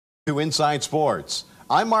To Inside Sports.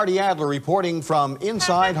 I'm Marty Adler reporting from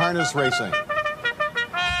Inside Harness Racing.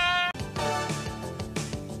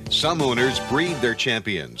 Some owners breed their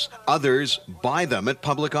champions, others buy them at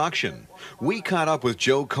public auction. We caught up with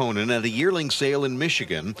Joe Konen at a yearling sale in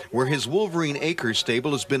Michigan, where his Wolverine Acres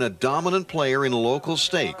stable has been a dominant player in local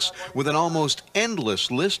stakes with an almost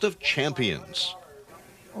endless list of champions.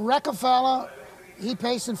 Wreck-a-Fella, he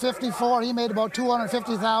paced in 54, he made about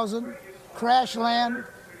 $250,000. Crashland,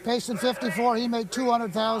 paced in 54, he made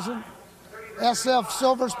 $200,000. SF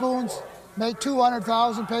Silver Spoons made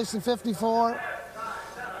 $200,000, paced in 54.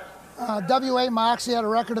 WA Moxie had a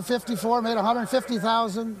record of 54, made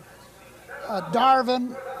 $150,000.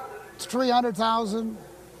 Darwin, $300,000.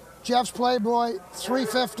 Jeff's Playboy,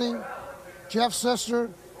 $350,000. Jeff's Sister,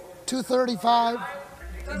 $235,000.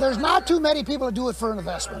 There's not too many people that do it for an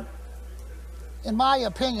investment. In my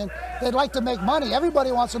opinion, they'd like to make money.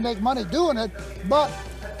 Everybody wants to make money doing it, but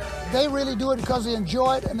they really do it because they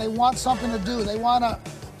enjoy it and they want something to do. They want to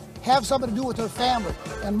have something to do with their family.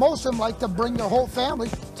 And most of them like to bring their whole family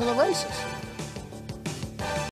to the races.